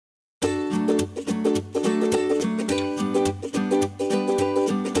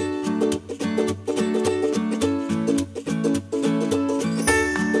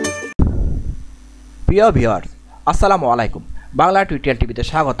প্রিয় ভিউয়ার্স, আসসালামু আলাইকুম। বাংলা টিউটোরিয়াল টিভিতে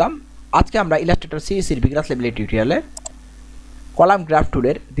স্বাগতম। আজকে আমরা ইলাস্ট্রেটর সিএসির বিগিনার্স লেভেলের টিউটোরিয়ালে কলাম গ্রাফ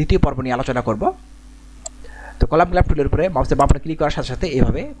টুলের দ্বিতীয় পর্ব নিয়ে আলোচনা করব। তো কলাম গ্রাফ টুলের উপরে মাউসের বাম বাটনে ক্লিক করার সাথে সাথে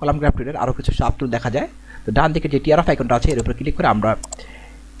এইভাবে কলাম গ্রাফ টুলের আরও কিছু সাব টুল দেখা যায়। তো ডান দিকে যে টিয়ার অফ আইকনটা আছে এর উপরে ক্লিক করে আমরা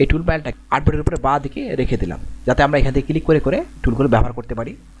এই টুল প্যানেলটা আর্টবোর্ডের উপরে বাঁ দিকে রেখে দিলাম, যাতে আমরা এখান থেকে ক্লিক করে করে টুলগুলো ব্যবহার করতে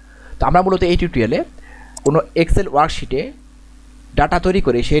পারি। তো আমরা মূলত এই টিউটোরিয়ালে কোনো এক্সেল ওয়ার্কশিটে ডাটা তৈরি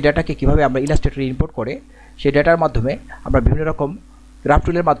করে সেই ডাটাকে কীভাবে আমরা ইলাস্ট্রেটরে ইম্পোর্ট করে সেই ডাটার মাধ্যমে আমরা বিভিন্ন রকম গ্রাফ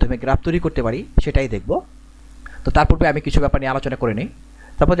টুলের মাধ্যমে গ্রাফ তৈরি করতে পারি সেটাই দেখব। তো তার পূর্বে আমি কিছু ব্যাপার নিয়ে আলোচনা করে নিই।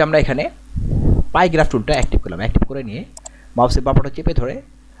 সাপোজ আমরা এখানে পাই গ্রাফ টুলটা অ্যাক্টিভ করলাম, অ্যাক্টিভ করে নিয়ে মাউসের বাম বাটন চেপে ধরে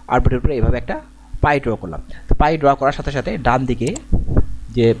আর্টবোর্ডের উপরে এইভাবে একটা পাই ড্র করলাম। তো পাই ড্র করার সাথে সাথে ডান দিকে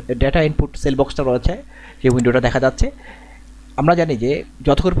যে ডাটা ইনপুট সেল বক্সটা রয়েছে সেই উইন্ডোটা দেখা যাচ্ছে। আমরা জানি যে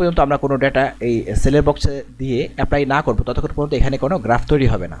যতক্ষণ পর্যন্ত আমরা কোনো ডাটা এই সেলের বক্সে দিয়ে অ্যাপ্লাই না করবো ততক্ষণ পর্যন্ত এখানে কোনো গ্রাফ তৈরি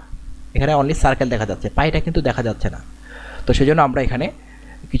হবে না। এখানে অনলি সার্কেল দেখা যাচ্ছে, পাইটা কিন্তু দেখা যাচ্ছে না। তো সেই জন্য আমরা এখানে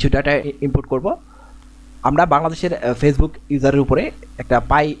কিছু ডাটা ইনপুট করব। আমরা বাংলাদেশের ফেসবুক ইউজারের উপরে একটা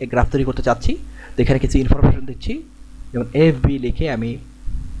পাই গ্রাফ তৈরি করতে চাচ্ছি। তো এখানে কিছু ইনফরমেশন দিচ্ছি, যেমন এফবি লিখে আমি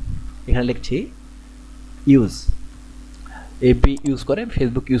এখানে লিখছি ইউজ, এফবি ইউজ করে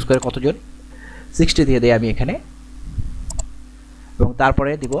ফেসবুক ইউজ করে কতজন 60 দিয়ে দেয় আমি এখানে, এবং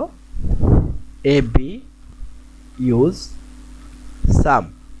তারপরে দিব এফবি ইউজ সাম।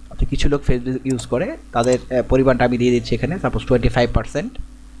 অর্থাৎ কিছু লোক ফেসবুক ইউজ করে তাদের পরিমাণটা আমি দিয়ে দিচ্ছি এখানে, সাপোজ 25%।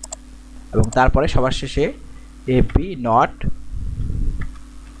 এবং তারপরে সবার শেষে এফবি নট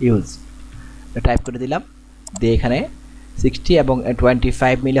ইউজ টাইপ করে দিলাম, দিয়ে এখানে 60 এবং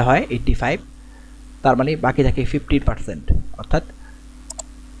 25 মিলে হয় 85, তার মানে বাকি থাকে 15%, অর্থাৎ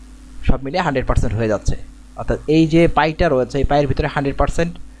সব মিলে 100% হয়ে যাচ্ছে। অর্থাৎ এই যে পাইটা রয়েছে এই পাইয়ের ভিতরে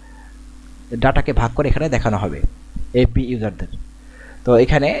 100% ডাটাকে ভাগ করে এখানে দেখানো হবে এফবি ইউজারদের। তো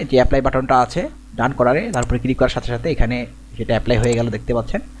এখানে যে অ্যাপ্লাই বাটনটা আছে ডান কর্নারে, তারপরে ক্লিক করার সাথে সাথে এখানে সেটা অ্যাপ্লাই হয়ে গেল, দেখতে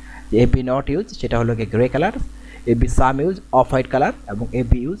পাচ্ছেন যে এফবি নট ইউজ সেটা হলো গ্রে কালার, এফবি সাম ইউজ অফ হোয়াইট কালার, এবং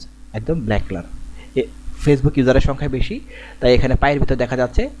এফবি ইউজ একদম ব্ল্যাক কালার। ফেসবুক ইউজারের সংখ্যা বেশি তাই এখানে পাইয়ের ভিতরে দেখা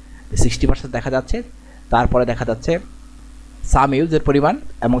যাচ্ছে 60% দেখা যাচ্ছে, তারপরে দেখা যাচ্ছে সাম ইউজের পরিমাণ,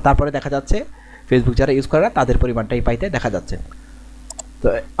 এবং তারপরে দেখা যাচ্ছে ফেসবুক যারা ইউজ করে না তাদের পরিমাণটা এই পাইতে দেখা যাচ্ছে। তো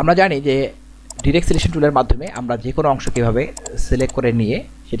আমরা জানি যে ডিরেক্ট সিলেকশন টুলের মাধ্যমে আমরা যে কোনো অংশ কীভাবে সিলেক্ট করে নিয়ে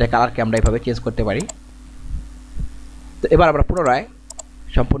সেটা কালারকে আমরা এইভাবে চেঞ্জ করতে পারি। তো এবার আমরা পুনরায়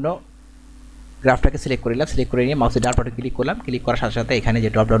সম্পূর্ণ গ্রাফটাকে সিলেক্ট করে নিলাম, সিলেক্ট করে নিয়ে মাউসের ডান বাটনে ক্লিক করলাম, ক্লিক করার সাথে সাথে এখানে যে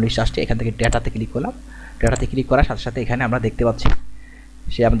ড্রপডাউন লিস্ট আসছে এখান থেকে ডেটাতে ক্লিক করলাম, ডেটাতে ক্লিক করার সাথে সাথে এখানে আমরা দেখতে পাচ্ছি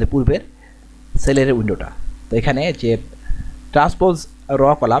সে আমাদের পূর্বের সেলের উইন্ডোটা। তো এখানে যে ট্রান্সপোজ র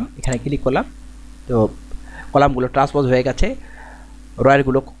কলাম এখানে ক্লিক করলাম, তো কলামগুলো ট্রান্সপোজ হয়ে গেছে,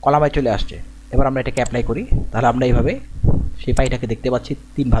 রয়েরগুলো কলামায় চলে আসছে। এবার আমরা এটাকে অ্যাপ্লাই করি, তাহলে আমরা এইভাবে সেই পাইটাকে দেখতে পাচ্ছি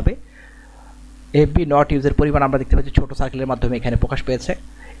তিনভাবে। এফবি নট ইউজের পরিমাণ আমরা দেখতে পাচ্ছি ছোটো সার্কেলের মাধ্যমে এখানে প্রকাশ পেয়েছে।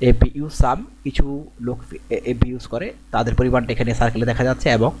 এফবি ইউজ সাম কিছু লোক এফবি ইউজ করে তাদের পরিমাণটা এখানে সার্কেলে দেখা যাচ্ছে,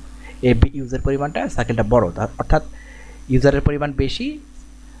 এবং এফবি ইউজের পরিমাণটা সার্কেলটা বড়, অর্থাৎ ইউজারের পরিমাণ বেশি,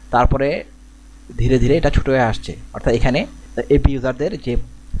 তারপরে ধীরে ধীরে এটা ছোটো হয়ে আসছে। অর্থাৎ এখানে এফবি ইউজারদের যে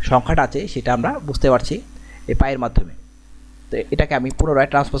সংখ্যাটা আছে সেটা আমরা বুঝতে পারছি এই পায়ের মাধ্যমে। তো এটাকে আমি পুনরায়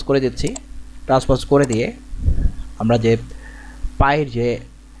ট্রান্সপোজ করে দিচ্ছি, ট্রান্সপোজ করে দিয়ে আমরা যে পায়ের যে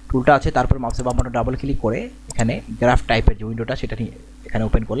টুলটা আছে তারপর মাউসের বাম বাটন ডাবল ক্লিক করে এখানে গ্রাফ টাইপের যে উইন্ডোটা সেটা নিয়ে এখানে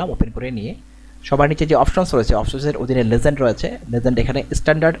ওপেন করলাম, ওপেন করে নিয়ে সবার নিচে যে অপশনস রয়েছে অপশনসের অধীনে লেজেন্ড রয়েছে, লেজেন্ড এখানে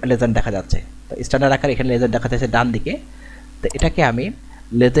স্ট্যান্ডার্ড লেজেন্ড দেখা যাচ্ছে। তো স্ট্যান্ডার্ড আকারে এখানে লেজেন্ড দেখা যাচ্ছে ডান দিকে। তো এটাকে আমি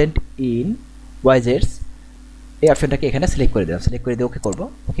লেজেন্ড ইন ওয়াইজেটস এই অপশনটাকে এখানে সিলেক্ট করে দিলাম, সিলেক্ট করে দিয়ে ওকে করবো।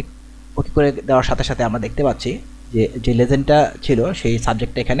 ওকে ওকে করে দেওয়ার সাথে সাথে আমরা দেখতে পাচ্ছি যে যে লেজেন্ডটা ছিল সেই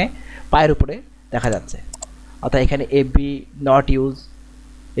সাবজেক্টটা এখানে পায়ের উপরে দেখা যাচ্ছে। অর্থাৎ এখানে FB not use,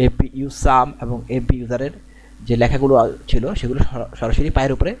 FB use সাম এবং এফবি ইউজারের যে লেখাগুলো ছিল সেগুলো সরাসরি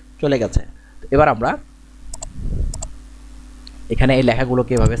পায়ের উপরে চলে গেছে। তো এবার আমরা এখানে এই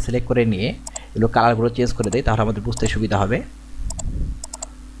লেখাগুলোকে এভাবে সিলেক্ট করে নিয়ে এগুলো কালারগুলো চেঞ্জ করে দিই, তাহলে আমাদের বুঝতে সুবিধা হবে।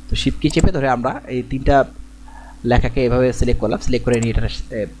 তো শিফট কি চেপে ধরে আমরা এই তিনটা লেখাকে এভাবে সিলেক্ট করলাম, সিলেক্ট করে নিয়ে এটার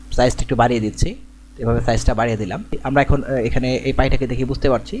সাইজটা একটু বাড়িয়ে দিচ্ছি, এভাবে সাইজটা বাড়িয়ে দিলাম। আমরা এখন এখানে এই পাইটাকে দেখে বুঝতে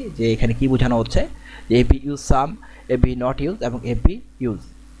পারছি যে এখানে কি বোঝানো হচ্ছে, যে FB use some, FB not use এবং এফবি ইউজ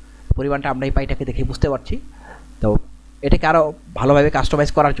পরিমাণটা আমরা এই পাইটাকে দেখে বুঝতে পারছি। তো এটাকে আরও ভালোভাবে কাস্টমাইজ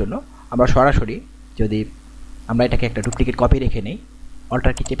করার জন্য আমরা সরাসরি যদি আমরা এটাকে একটা ডুপ্লিকেট কপি রেখে নিই,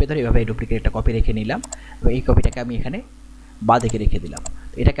 অল্টার কি চেপে ধরে এভাবে এই ডুপ্লিকেট একটা কপি রেখে নিলাম, এবং এই কপিটাকে আমি এখানে বা দিকে রেখে দিলাম।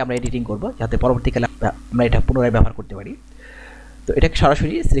 তো এটাকে আমরা এডিটিং করব যাতে পরবর্তীকালে আমরা এটা পুনরায় ব্যবহার করতে পারি। তো এটাকে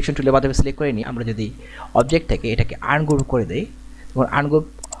সরাসরি সিলেকশন টুলের মাধ্যমে সিলেক্ট করে নিই। আমরা যদি অবজেক্ট থেকে এটাকে আনগ্রুপ করে দেই, তখন আনগ্রুপ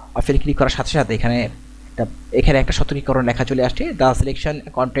অপশনে ক্লিক করার সাথে সাথে এখানে এখানে একটা সতর্কীকরণ লেখা চলে আসছে, the selection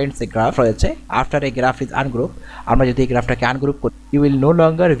contents A graph রয়েছে, after a graph is ungroup. আমরা যদি এই গ্রাফটাকে আনগ্রুপ করি, you will no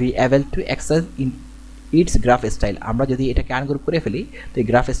longer be able to access in it's graph style. আমরা যদি এটাকে আনগ্রুপ করে ফেলি তো এই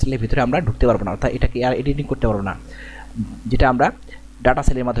গ্রাফ স্টাইলের ভিতরে আমরা ঢুকতে পারবো না, অর্থাৎ এটাকে আর এডিটিং করতে পারবো না, যেটা আমরা ডাটা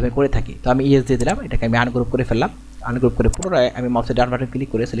সেলের মাধ্যমে করে থাকি। তো আমি ইয়েস দিয়ে দিলাম, এটাকে আমি আনগ্রুপ করে ফেললাম। আনগ্রুপ করে পুনরায় আমি মাউসের ডান বাটন ক্লিক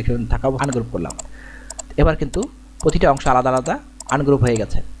করে সিলেকশন থাকা আনগ্রুপ করলাম। এবার কিন্তু প্রতিটা অংশ আলাদা আলাদা আনগ্রুপ হয়ে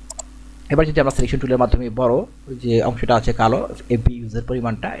গেছে। এবার যদি আমরা সিলেকশন টুলের মাধ্যমে বড় যে অংশটা আছে কালো এফবি ইউজের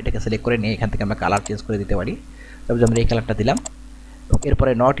পরিমাণটা, এটাকে সিলেক্ট করে নিয়ে এখান থেকে আমরা কালার চেঞ্জ করে দিতে পারি। তারপর আমরা এই কালারটা দিলাম,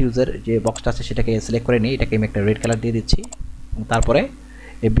 এরপরে নট ইউজার যে বক্সটা আছে সেটাকে সিলেক্ট করে নিয়ে এটাকে আমি একটা রেড কালার দিয়ে দিচ্ছি, এবং তারপরে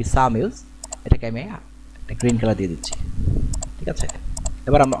এফবি সাম ইউজ এটাকে আমি একটা গ্রিন কালার দিয়ে দিচ্ছি। ঠিক আছে,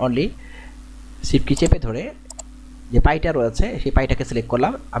 এবার আমরা অনলি শিফট কি চেপে ধরে যে পাইটা রয়েছে সেই পাইটাকে সিলেক্ট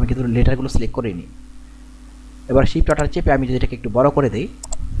করলাম, আমি কিন্তু লেটারগুলো সিলেক্ট করিনি। এবার শিফট অর্ডার চেপে আমি যদি এটাকে একটু বড় করে দিই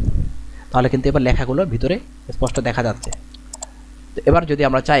তাহলে কিন্তু এবার লেখাগুলো ভিতরে স্পষ্ট দেখা যাচ্ছে। তো এবার যদি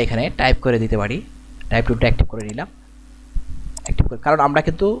আমরা চাই এখানে টাইপ করে দিতে পারি, টাইপ টুলটা অ্যাক্টিভ করে নিলাম, অ্যাক্টিভ করে, কারণ আমরা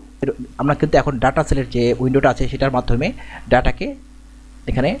কিন্তু এখন ডাটা সেলের যে উইন্ডোটা আছে সেটার মাধ্যমে ডাটাকে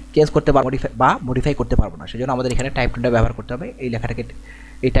এখানে চেঞ্জ করতে বা মডিফাই করতে পারবো না, সেজন্য আমাদের এখানে টাইপ টুলটা ব্যবহার করতে হবে। এই লেখাটাকে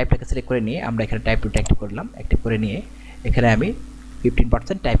এই টাইপটাকে সিলেক্ট করে নিয়ে আমরা এখানে টাইপ টুলটা অ্যাক্টিভ করলাম, অ্যাক্টিভ করে নিয়ে এখানে আমি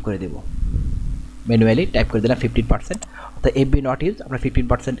 15% টাইপ করে দেবো, ম্যানুয়ালি টাইপ করে দিলাম 15%। অর্থাৎ এফবি নট ইউজ আমরা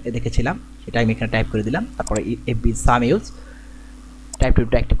 15% দেখেছিলাম, সেটা আমি এখানে টাইপ করে দিলাম। তারপরে এফবি সাম ইউজ টাইপ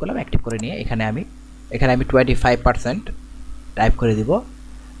টুলটা অ্যাক্টিভ করলাম, অ্যাক্টিভ করে নিয়ে এখানে আমি 25% টাইপ করে দিব।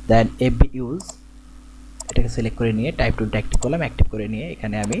 দেন এফবি ইউজ এটাকে সিলেক্ট করে নিয়ে টাইপ টুলটা অ্যাক্টিভ করলাম, অ্যাক্টিভ করে নিয়ে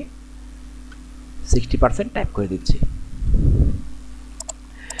এখানে আমি 60% টাইপ করে দিচ্ছি।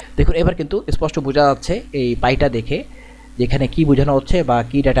 দেখুন এবার কিন্তু স্পষ্ট বোঝা যাচ্ছে এই পাইটা দেখে যেখানে কি বোঝানো হচ্ছে বা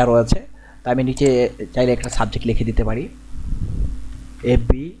কি ডাটা রয়েছে। তা আমি নিচে চাইলে একটা সাবজেক্ট লিখে দিতে পারি,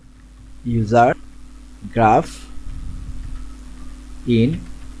 FB user graph in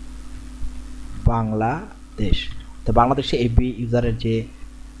Bangladesh. তো বাংলাদেশে এফবি ইউজারের যে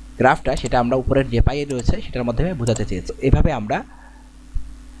গ্রাফটা সেটা আমরা উপরের যে পাইয়ে রয়েছে সেটার মাধ্যমে বোঝাতে চেয়েছি। এভাবে আমরা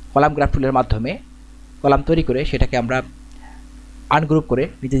কলাম গ্রাফ টুলের মাধ্যমে কলাম তৈরি করে সেটাকে আমরা আনগ্রুপ করে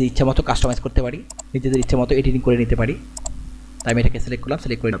নিজেদের ইচ্ছা মতো কাস্টমাইজ করতে পারি, নিজেদের ইচ্ছা মতো এডিটিং করে নিতে পারি। তাই আমি এটাকে সিলেক্ট করলাম,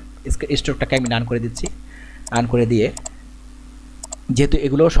 সিলেক্ট করে স্ট্রোকটাকে আমি ডান করে দিচ্ছি, ডান করে দিয়ে যেহেতু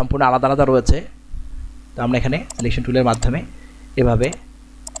এগুলো সম্পূর্ণ আলাদা আলাদা রয়েছে তো আমরা এখানে সিলেকশন টুলের মাধ্যমে এভাবে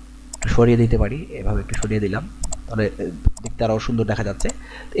একটু সরিয়ে দিতে পারি, এভাবে একটু সরিয়ে দিলাম, তাহলে দেখতে আরও সুন্দর দেখা যাচ্ছে।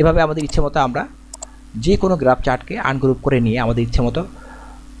 তো এভাবে আমাদের ইচ্ছে মতো আমরা যে কোনো গ্রাফ চার্টকে আনগ্রুপ করে নিয়ে আমাদের ইচ্ছে মতো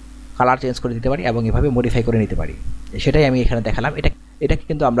কালার চেঞ্জ করে দিতে পারি এবং এভাবে মডিফাই করে নিতে পারি। সেটাই আমি এখানে দেখালাম। এটাকে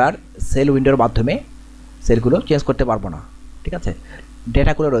কিন্তু আমরা সেল উইন্ডোর মাধ্যমে সেলগুলো চেঞ্জ করতে পারবো না। ঠিক আছে,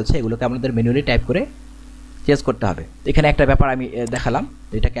 ডেটাগুলো রয়েছে এগুলোকে আমাদের ম্যানুয়ালি টাইপ করে চেঞ্জ করতে হবে। এখানে একটা ব্যাপার আমি দেখালাম,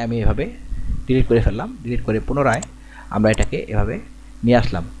 এটাকে আমি এভাবে ডিলিট করে ফেললাম, ডিলিট করে পুনরায় আমরা এটাকে এভাবে নিয়ে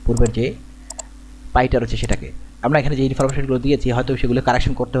আসলাম, পূর্বের যে পাইটা রয়েছে সেটাকে আমরা এখানে যে ইনফরমেশনগুলো দিয়েছি হয়তো সেগুলো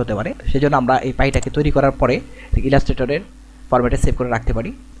কারেকশন করতে হতে পারে, সেজন্য আমরা এই পাইটাকে তৈরি করার পরে ইলাস্ট্রেটরের ফরম্যাটে সেভ করে রাখতে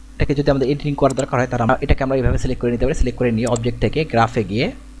পারি। এটাকে যদি আমাদের এডিটিং করার দরকার হয় তাহলে এটাকে আমরা এইভাবে সিলেক্ট করে নিতে পারি, সিলেক্ট করে নিয়ে অবজেক্ট থেকে গ্রাফে গিয়ে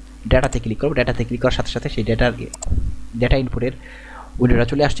ডাটাতে ক্লিক করব, ডাটাতে ক্লিক করার সাথে সাথে সেই ডেটা ইনপুটের উইন্ডোটা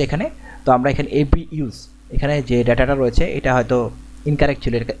চলে আসছে এখানে। তো আমরা এখানে এফবি ইউজ এখানে যে ডাটাটা রয়েছে এটা হয়তো ইনকারেক্ট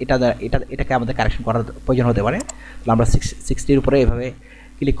ছিল, এটাকে আমাদের কারেকশন করার প্রয়োজন হতে পারে। তাহলে আমরা 60-এর উপরে এভাবে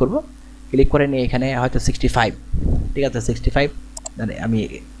ক্লিক করব, ক্লিক করে নিয়ে এখানে হয়তো 65, ঠিক আছে 65 মানে আমি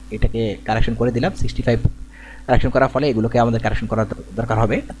এটাকে কারেকশন করে দিলাম। 65 কারেকশন করার ফলে এগুলোকে আমাদের কারেকশন করার দরকার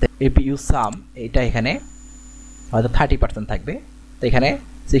হবে। এফবি ইউজ সাম এটা এখানে হয়তো 30% থাকবে, তো এখানে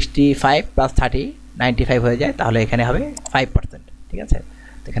 65 + 30 95 হয়ে যায়, তাহলে এখানে হবে 5%। ঠিক আছে,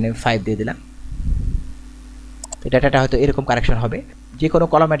 তো এখানে 5 দিয়ে দিলাম। তো ডাটাটা হয়তো এরকম কারেকশন হবে। যে কোনো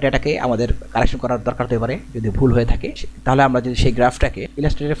কলামের ডাটাকে আমাদের কারেকশন করার দরকার হতে পারে, যদি ভুল হয়ে থাকে তাহলে আমরা যদি সেই গ্রাফটাকে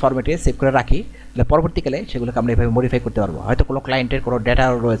ইলাস্ট্রেটর ফরম্যাটে সেভ করে রাখি তাহলে পরবর্তীকালে সেগুলোকে আমরা এভাবে মডিফাই করতে পারবো। হয়তো কোনো ক্লায়েন্টের কোনো ডেটা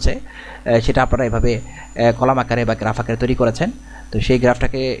রয়েছে সেটা আপনারা এভাবে কলাম আকারে বা গ্রাফ আকারে তৈরি করেছেন, তো সেই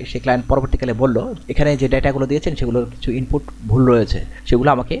গ্রাফটাকে সেই ক্লায়েন্ট পরবর্তীকালে বললো এখানে যে ডেটাগুলো দিয়েছেন সেগুলোর কিছু ইনপুট ভুল রয়েছে, সেগুলো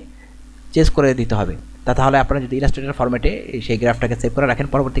আমাকে চেঞ্জ করে দিতে হবে। তাহলে আপনারা যদি ইলাস্ট্রেটর ফরম্যাটে সেই গ্রাফটাকে সেভ করে রাখেন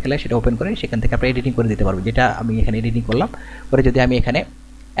পরবর্তীকালে সেটা ওপেন করে সেখান থেকে আপনি এডিটিং করে দিতে পারবেন, যেটা আমি এখানে এডিটিং করলাম। পরে যদি আমি এখানে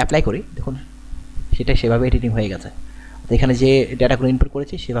অ্যাপ্লাই করি দেখুন সেটা সেভাবে এডিটিং হয়ে গেছে। তো এখানে যে ডেটাগুলো ইনপুট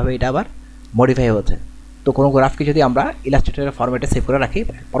করেছি সেভাবে এটা আবার মডিফাই হচ্ছে। তো কোনো গ্রাফকে যদি আমরা ইলাস্ট্রেটরের ফরম্যাটে সেভ করে রাখি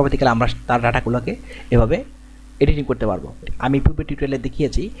পরবর্তীকালে আমরা তার ডাটাগুলোকে এভাবে এডিটিং করতে পারবো। আমি পূর্বে টিউটোরিয়ালে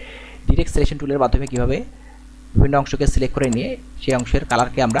দেখিয়েছি ডিরেক্ট সিলেকশন টুলের মাধ্যমে কীভাবে বিভিন্ন অংশকে সিলেক্ট করে নিয়ে সেই অংশের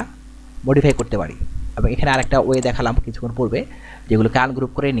কালারকে আমরা মডিফাই করতে পারি। এবং এখানে আরেকটা ওয়ে দেখালাম কিছুক্ষণ পূর্বে, যেগুলোকে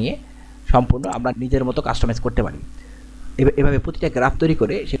আনগ্রুপ করে নিয়ে সম্পূর্ণ আমরা নিজের মতো কাস্টমাইজ করতে পারি। এভাবে প্রতিটা গ্রাফ তৈরি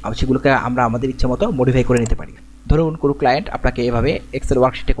করে সেগুলোকে আমরা আমাদের ইচ্ছে মতো মডিফাই করে নিতে পারি। ধরুন কোনো ক্লায়েন্ট আপনাকে এভাবে এক্সেল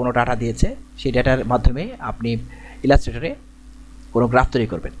ওয়ার্কশিটে কোনো ডাটা দিয়েছে, সেই ডাটার মাধ্যমে আপনি ইলাস্ট্রেটরে কোনো গ্রাফ তৈরি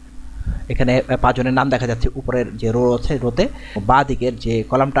করবেন। এখানে 5 জনের নাম দেখা যাচ্ছে, উপরের যে রো আছে রোতে বাঁ দিকের যে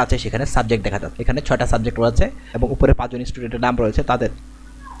কলামটা আছে সেখানে সাবজেক্ট দেখা যাচ্ছে। এখানে 6টা সাবজেক্ট রয়েছে এবং উপরে 5 জন স্টুডেন্টের নাম রয়েছে, তাদের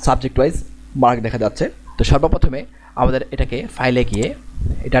সাবজেক্ট ওয়াইজ মার্ক দেখা যাচ্ছে। তো সর্বপ্রথমে আমাদের এটাকে ফাইলে গিয়ে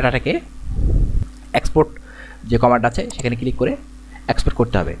এই ডাটাটাকে এক্সপোর্ট যে কমান্ড আছে সেখানে ক্লিক করে এক্সপোর্ট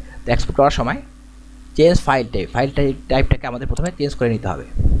করতে হবে। তো এক্সপোর্ট করার সময় চেঞ্জ ফাইল টাইপটাকে আমাদের প্রথমে চেঞ্জ করে নিতে হবে।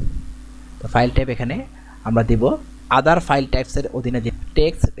 তো ফাইল টাইপ এখানে আমরা দিব আদার ফাইল টাইপসের অধীনে যে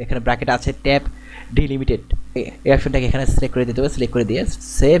টেক্সট এখানে ব্র্যাকেট আছে ট্যাব ডিলিমিটেড, এই অপশনটাকে এখানে সিলেক্ট করে দিতে হবে। সিলেক্ট করে দিয়ে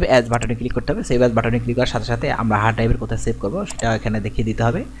সেভ অ্যাজ বাটনে ক্লিক করতে হবে। সেভ অ্যাজ বাটনে ক্লিক করার সাথে সাথে আমরা হার্ড ড্রাইভের কোথায় সেভ করব সেটা এখানে দেখিয়ে দিতে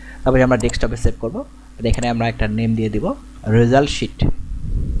হবে। তারপরে আমরা ডেস্কটপে সেভ করব। এখানে আমরা একটা নেম দিয়ে দিব রেজাল্ট শিট।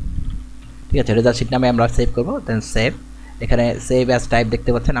 ঠিক আছে, রেজাল্ট শিট নামে আমরা সেভ করব। দেন সেভ, এখানে সেভ অ্যাজ টাইপ দেখতে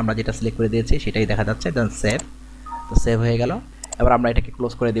পাচ্ছেন আমরা যেটা সিলেক্ট করে দিয়েছি সেটাই দেখা যাচ্ছে। দেন সেভ, তো সেভ হয়ে গেল। এবার আমরা এটাকে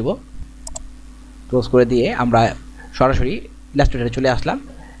ক্লোজ করে দিব। ক্লোজ করে দিয়ে আমরা সরাসরি ইলাস্ট্রেটরে চলে আসলাম।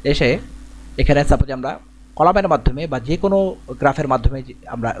 এসে এখানে সাপোজ আমরা কলামের মাধ্যমে বা যে কোনো গ্রাফের মাধ্যমে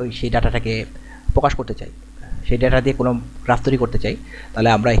আমরা সেই ডাটাটাকে প্রকাশ করতে চাই, সেই ডাটা দিয়ে কোনো গ্রাফ তৈরি করতে চাই, তাহলে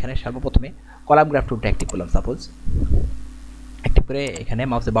আমরা এখানে সর্বপ্রথমে কলাম গ্রাফ টুলটা অ্যাক্টিভ করলাম। সাপোজ অ্যাক্টিভ করে এখানে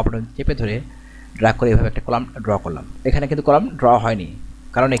মাউসের বাটন চেপে ধরে ড্র্যাগ করে এভাবে একটা কলাম ড্র করলাম। এখানে কিন্তু কলাম ড্র হয়নি,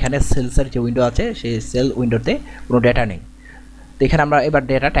 কারণ এখানে সেলসের যে উইন্ডো আছে সেই সেল উইন্ডোতে কোনো ডেটা নেই। তো এখানে আমরা এবার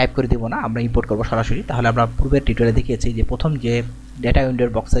ডেটা টাইপ করে দিব না, আমরা ইম্পোর্ট করব সরাসরি। তাহলে আমরা পূর্বের টিউটোরিয়ালে দেখিয়েছি যে প্রথম যে ডেটা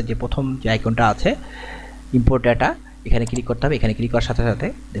উইন্ডোর বক্সের যে প্রথম যে আইকনটা আছে ইম্পোর্ট ডেটা, এখানে ক্লিক করতে হবে। এখানে ক্লিক করার সাথে সাথে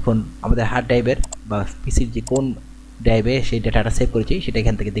দেখুন আমাদের হার্ড ড্রাইভের বা পিসির যে কোন ড্রাইভে সেই ডেটাটা সেভ করেছি সেটা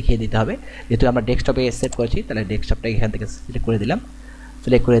এখান থেকে দেখিয়ে দিতে হবে। যেহেতু আমরা ডেস্কটপে সেভ করেছি তাহলে ডেস্কটপটা এখান থেকে সিলেক্ট করে দিলাম।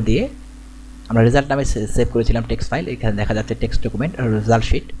 সিলেক্ট করে দিয়ে আমরা রেজাল্ট নামে সেভ করেছিলাম টেক্সট ফাইল, এখানে দেখা যাচ্ছে টেক্সট ডকুমেন্ট রেজাল্ট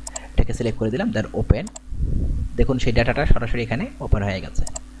শিট, এটাকে সিলেক্ট করে দিলাম। দেন ওপেন, দেখুন সেই ডাটাটা সরাসরি এখানে ওপেন হয়ে গেছে।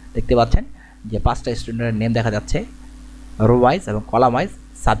 দেখতে পাচ্ছেন যে 5টা স্টুডেন্টের নেম দেখা যাচ্ছে, রো ওয়াইজ এবং কলাম ওয়াইজ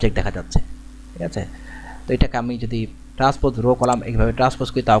সাবজেক্ট দেখা যাচ্ছে। ঠিক আছে, তো এটাকে আমি যদি ট্রান্সপোজ রো কলাম এইভাবে ট্রান্সপোজ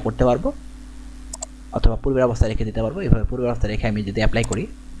করি তাও করতে পারবো, অথবা পূর্বের অবস্থায় রেখে দিতে পারবো। এইভাবে পূর্বের অবস্থায় রেখে আমি যদি অ্যাপ্লাই করি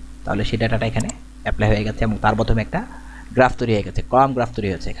তাহলে সেই ডাটাটা এখানে অ্যাপ্লাই হয়ে গেছে এবং তার প্রথমে একটা গ্রাফ তৈরি হয়ে গেছে, কলাম গ্রাফ তৈরি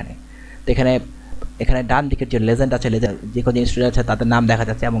হয়েছে এখানে। তো এখানে ডান দিকের যে লেজেন্ড আছে, যে কোনো স্টুডেন্ট আছে তাদের নাম দেখা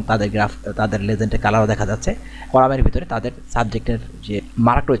যাচ্ছে এবং তাদের গ্রাফ তাদের লেজেন্ডের কালারও দেখা যাচ্ছে। কলামের ভিতরে তাদের সাবজেক্টের যে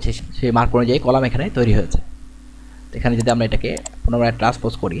মার্ক রয়েছে সেই মার্ক অনুযায়ী কলাম এখানে তৈরি হয়েছে। তো এখানে যদি আমরা এটাকে পুনরায়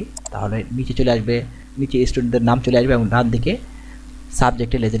ট্রান্সপোজ করি তাহলে নিচে চলে আসবে, নিচে স্টুডেন্টদের নাম চলে আসবে এবং ডান দিকে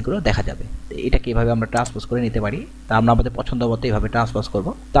সাবজেক্টের লেজেন্ডগুলো দেখা যাবে। তো এটাকে এভাবে আমরা ট্রান্সপোজ করে নিতে পারি। তা আমরা আমাদের পছন্দ মতো এইভাবে ট্রান্সপোজ করব।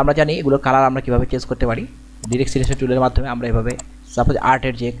 তো আমরা জানি এগুলোর কালার আমরা কীভাবে চেঞ্জ করতে পারি। ডিরেক্ট সিলেকশন টুলের মাধ্যমে আমরা এভাবে সাপোজ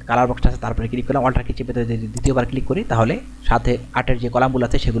আর্টের যে কালার বক্সটা আছে তারপরে ক্লিক করলাম, অল্টার কি চেপে যদি দ্বিতীয়বার ক্লিক করি তাহলে সাথে আর্টের যে কলামগুলো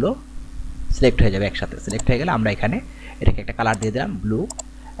আছে সেগুলো সিলেক্ট হয়ে যাবে একসাথে। সিলেক্ট হয়ে গেলে আমরা এখানে এটাকে একটা কালার দিয়ে দিলাম ব্লু,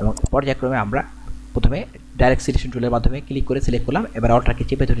 এবং পর্যায়ক্রমে আমরা প্রথমে ডাইরেক্ট সিলেকশন টুলের মাধ্যমে ক্লিক করে সিলেক্ট করলাম। এবার অল্টার কি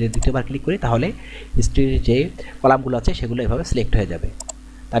চেপে ধরে দ্বিতীয়বার ক্লিক করি তাহলে হিস্ট্রির যে কলামগুলো আছে সেগুলো এভাবে সিলেক্ট হয়ে যাবে।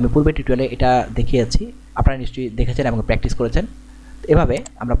 তা আমি পূর্বের টিউটোরিয়ালে এটা দেখিয়েছি, আপনারা নিশ্চয়ই দেখেছেন এবং প্র্যাকটিস করেছেন। এভাবে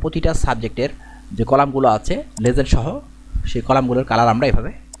আমরা প্রতিটা সাবজেক্টের যে কলামগুলো আছে লেজেন্ড সহ সেই কলামগুলোর কালার আমরা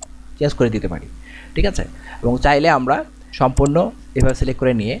এভাবে চেঞ্জ করে দিতে পারি। ঠিক আছে, এবং চাইলে আমরা সম্পূর্ণ এভাবে সিলেক্ট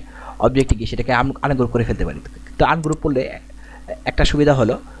করে নিয়ে অবজেক্টে গিয়ে সেটাকে আনগ্রুপ করে ফেলতে পারি। তো আনগ্রুপ করলে একটা সুবিধা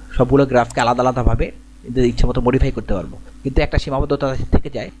হলো সবগুলো গ্রাফকে আলাদা আলাদাভাবে ইচ্ছে মতো মডিফাই করতে পারবো, কিন্তু একটা সীমাবদ্ধতা থেকে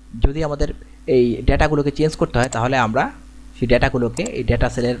যায়। যদি আমাদের এই ডেটাগুলোকে চেঞ্জ করতে হয় তাহলে আমরা সেই ডেটাগুলোকে এই ডেটা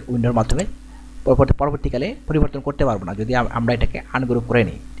সেলের উইন্ডোর মাধ্যমে পরবর্তীকালে পরিবর্তন করতে পারবো না যদি আমরা এটাকে আনগ্রুপ করে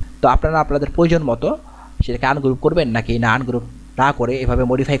নিই। তো আপনারা আপনাদের প্রয়োজন মতো সেটাকে আনগ্রুপ করবেন নাকি না আনগ্রুপ না করে এভাবে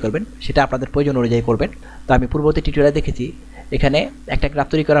মডিফাই করবেন সেটা আপনাদের প্রয়োজন অনুযায়ী করবেন। তো আমি পূর্ববর্তী টিউটোরিয়ালে দেখেছি এখানে একটা গ্রাফ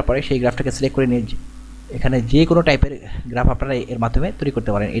তৈরি করার পরে সেই গ্রাফটাকে সিলেক্ট করে নিয়ে এখানে যে কোনো টাইপের গ্রাফ আপনারা এর মাধ্যমে তৈরি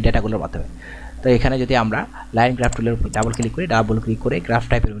করতে পারেন এই ডেটাগুলোর মাধ্যমে। তো এখানে যদি আমরা লাইন গ্রাফ টুলের উপর ডাবল ক্লিক করে গ্রাফ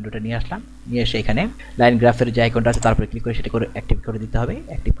টাইপের উইন্ডোটা নিয়ে আসলাম, নিয়ে এসে এখানে লাইন গ্রাফের যে আইকনটা আছে তারপরে ক্লিক করে সেটা করে অ্যাক্টিভ করে দিতে হবে।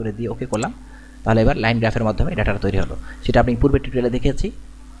 অ্যাক্টিভ করে দিয়ে ওকে করলাম, তাহলে এবার লাইন গ্রাফের মাধ্যমে ডাটাটা তৈরি হলো। সেটা আপনি পূর্বের টিউটোরিয়ালে দেখেছি।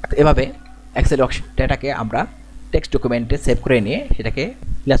 এভাবে এক্সেল ডেটাকে আমরা টেক্সট ডকুমেন্টে সেভ করে নিয়ে সেটাকে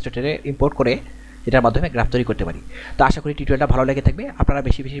ইলাস্ট্রেটরে ইম্পোর্ট করে এটার মাধ্যমে গ্রাফ তৈরি করতে পারি। তো আশা করি টিউটোরিয়ালটা ভালো লেগে থাকবে, আপনারা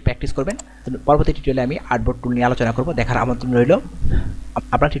বেশি বেশি প্র্যাকটিস করবেন। পরবর্তী টিউটোরিয়ালে আমি আর্টবোর্ড টুল নিয়ে আলোচনা করব, দেখার আমন্ত্রণ রইল।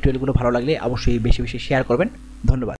 আপনার টিউটোরিয়ালগুলো ভালো লাগলে অবশ্যই বেশি বেশি শেয়ার করবেন। ধন্যবাদ।